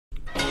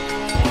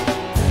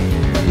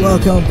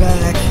Welcome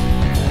back.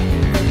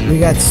 We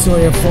got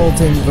Sawyer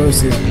Fulton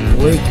versus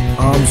Blake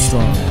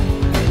Armstrong.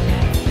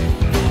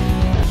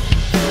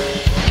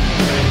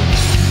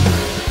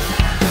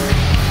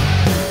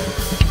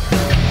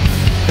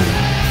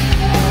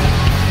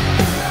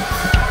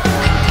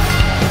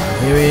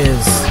 Here he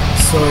is,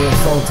 Sawyer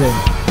Fulton.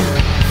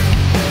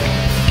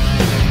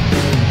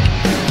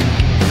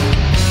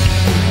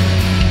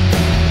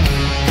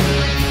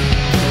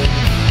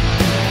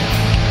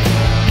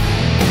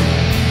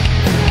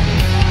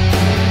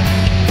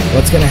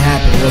 What's going to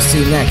happen? We'll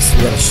see next.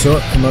 We got a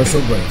short commercial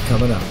break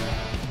coming up.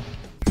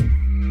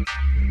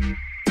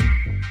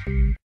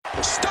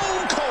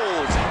 Stone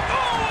cold.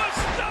 Oh, a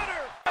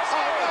stunner.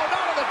 Oh, no,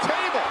 not on the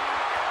table.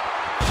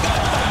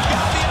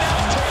 Got the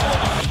announce table.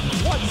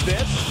 What's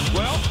this?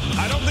 Well,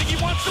 I don't think he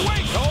wants to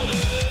wait, Cole.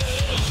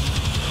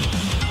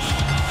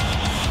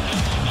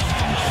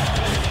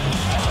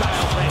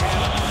 Styles may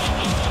have it.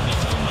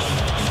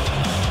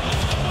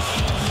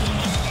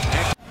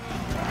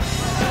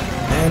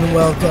 And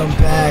welcome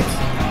back.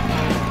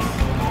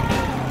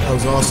 That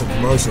was an awesome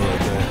commercial right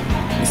there.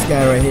 This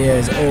guy right here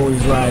is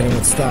always riding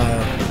with style.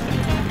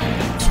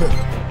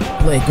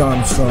 Blake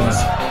Armstrong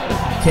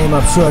came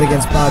up short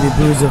against Bobby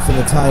Bruiser for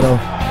the title,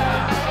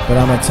 but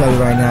I'm gonna tell you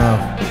right now,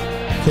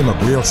 Came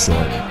up real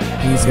short.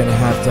 he's gonna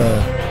have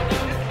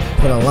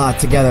to put a lot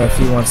together if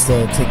he wants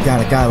to take down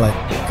a guy like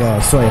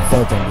Sawyer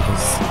Fulton,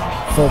 because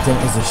Fulton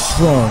is a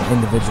strong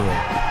individual.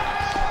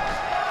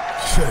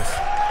 Shit.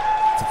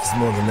 I think he's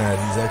more than that.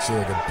 He's actually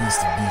like a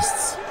beast of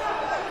beasts.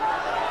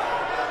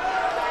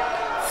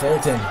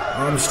 Fulton,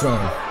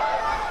 Armstrong.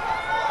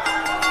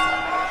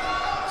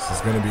 This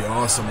is gonna be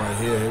awesome right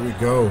here. Here we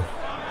go.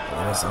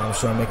 Yes,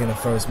 Armstrong making the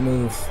first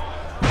move.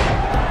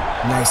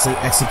 Nicely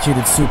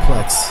executed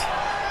suplex.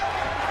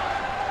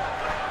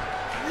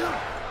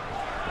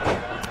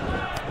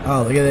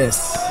 Oh, look at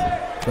this.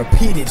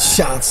 Repeated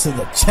shots to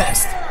the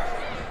chest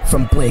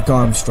from Blake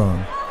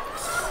Armstrong.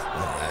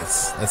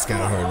 That's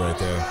gotta hurt right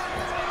there.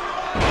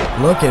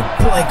 Look at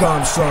Blake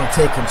Armstrong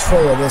take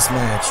control of this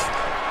match.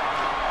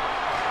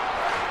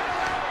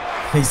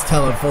 He's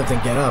telling Fulton,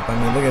 get up. I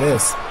mean, look at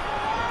this.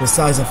 The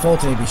size of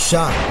Fulton, he'd be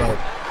shot, but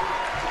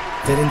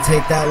didn't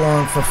take that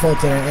long for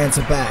Fulton to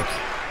answer back.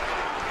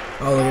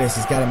 Oh, look at this.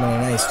 He's got him in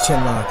a nice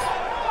chin lock.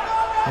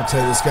 I'll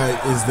tell you, this guy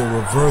is the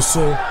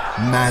reversal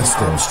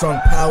master. Armstrong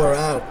power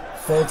out.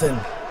 Fulton.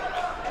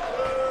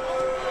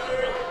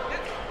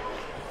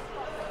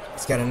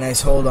 He's got a nice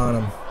hold on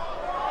him.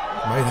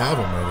 Might have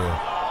him right here.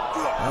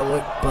 Oh,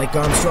 look, Blake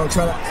Armstrong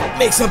trying to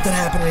make something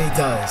happen, and he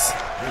does.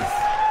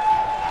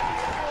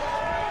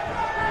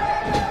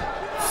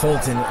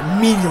 Fulton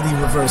immediately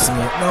reversing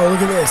it. No,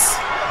 look at this.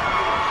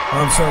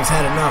 Armstrong's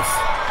had enough.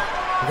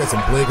 We got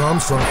some Blake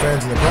Armstrong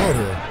fans in the crowd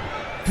here.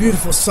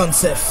 Beautiful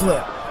sunset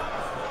flip.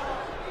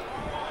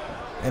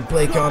 And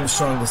Blake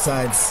Armstrong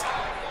decides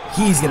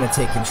he's going to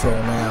take control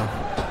now.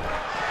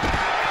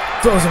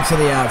 Throws him to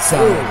the outside.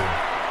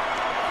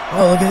 Ooh.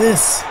 Oh, look at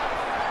this.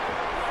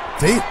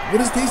 What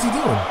is Daisy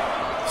doing?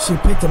 She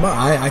picked him up.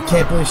 I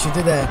can't believe she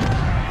did that.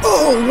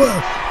 Oh,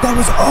 wow. That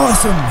was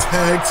awesome.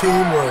 Tag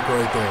teamwork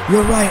right there.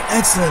 You're right.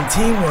 Excellent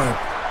teamwork.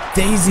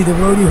 Daisy, the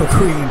rodeo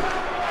queen,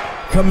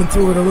 coming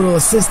through with a little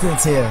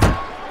assistance here.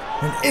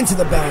 And into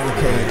the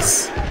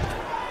barricades.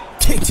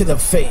 Kick to the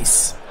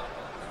face.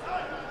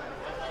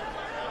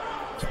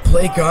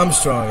 Blake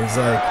Armstrong is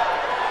like,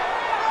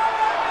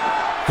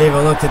 gave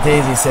a look to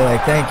Daisy, say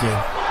like, thank you.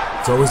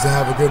 It's always to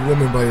have a good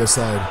woman by your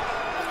side.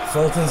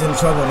 Fulton's in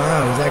trouble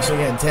now. He's actually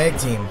getting tag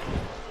team.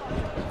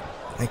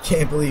 I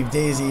can't believe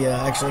Daisy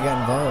actually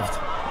got involved.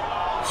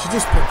 She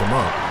just picked him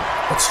up.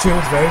 That's true.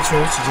 It's very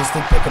true. She just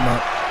did pick him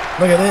up.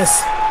 Look at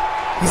this.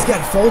 He's got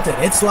Fulton.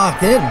 It's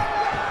locked in.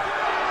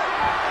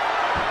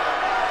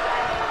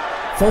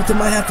 Fulton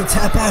might have to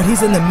tap out.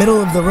 He's in the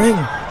middle of the ring.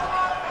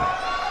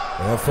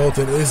 Well,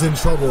 Fulton is in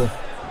trouble.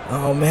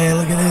 Oh, man.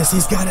 Look at this.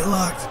 He's got it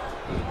locked.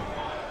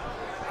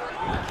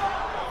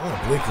 Oh,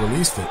 Blake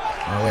released it.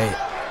 Oh, wait.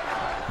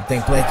 I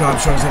think Blake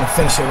Armstrong's going to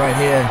finish it right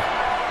here.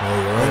 Oh,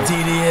 you're right.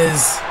 Indeed he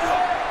is.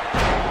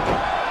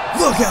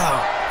 Look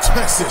out!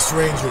 Texas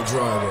Ranger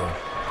driver.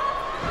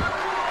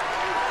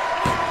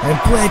 And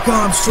Blake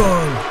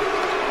Armstrong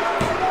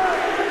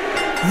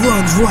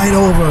runs right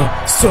over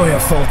Sawyer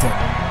Fulton.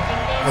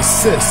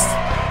 Assist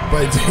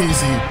by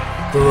Daisy,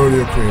 the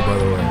rodeo queen, by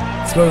the way.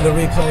 Let's go to the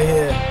replay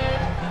here.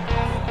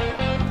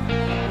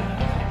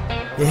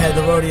 He had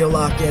the rodeo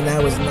lock in.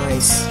 That was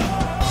nice.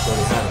 But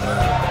he had him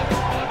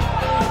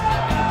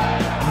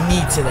there.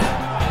 Knee to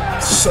that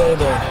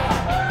shoulder.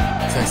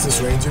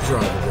 Texas Ranger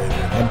driver, baby.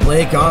 And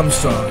Blake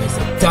Armstrong is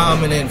the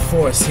dominant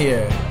force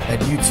here at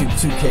YouTube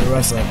 2K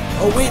Wrestling.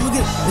 Oh, wait, look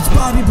at it. It's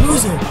Bobby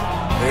Bruiser.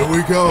 Here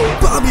we go.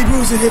 Bobby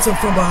Bruiser hits him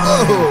from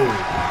behind. Oh.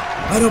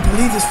 I don't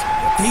believe this.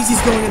 Daisy's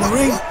going in the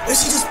ring. And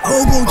she just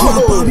elbow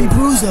dropped Bobby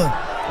Bruiser.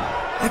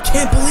 I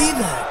can't believe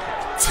that.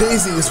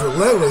 Daisy is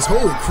relentless.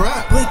 Holy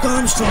crap. Blake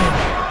Armstrong.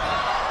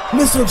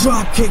 Missile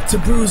drop kick to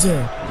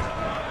Bruiser.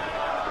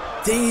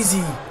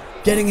 Daisy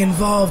getting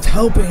involved,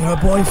 helping her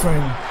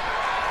boyfriend.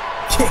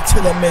 Kick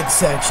to the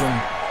midsection.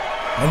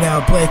 And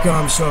now Blake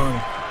Armstrong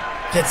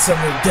gets some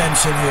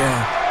redemption here.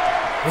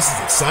 This is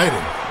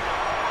exciting.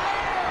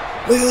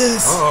 Look at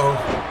this. Uh-oh.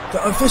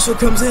 The official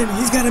comes in.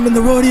 He's got him in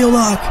the rodeo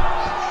lock.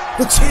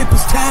 The champ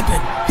is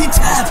tapping. He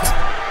tapped.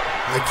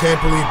 I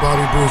can't believe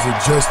Bobby Bruiser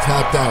just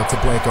tapped out to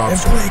Blake And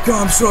Armstrong. Blake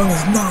Armstrong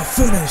is not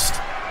finished.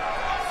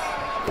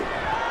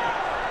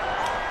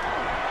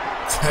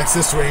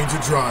 Texas Ranger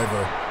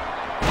driver.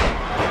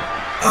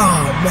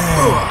 Oh,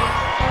 man.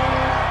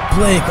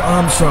 Blake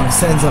Armstrong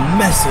sends a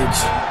message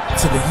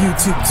to the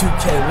YouTube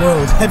 2K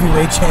World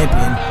Heavyweight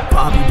Champion,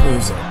 Bobby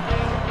Bruiser.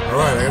 All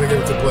right, I gotta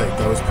give it to Blake.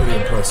 That was pretty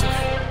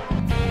impressive.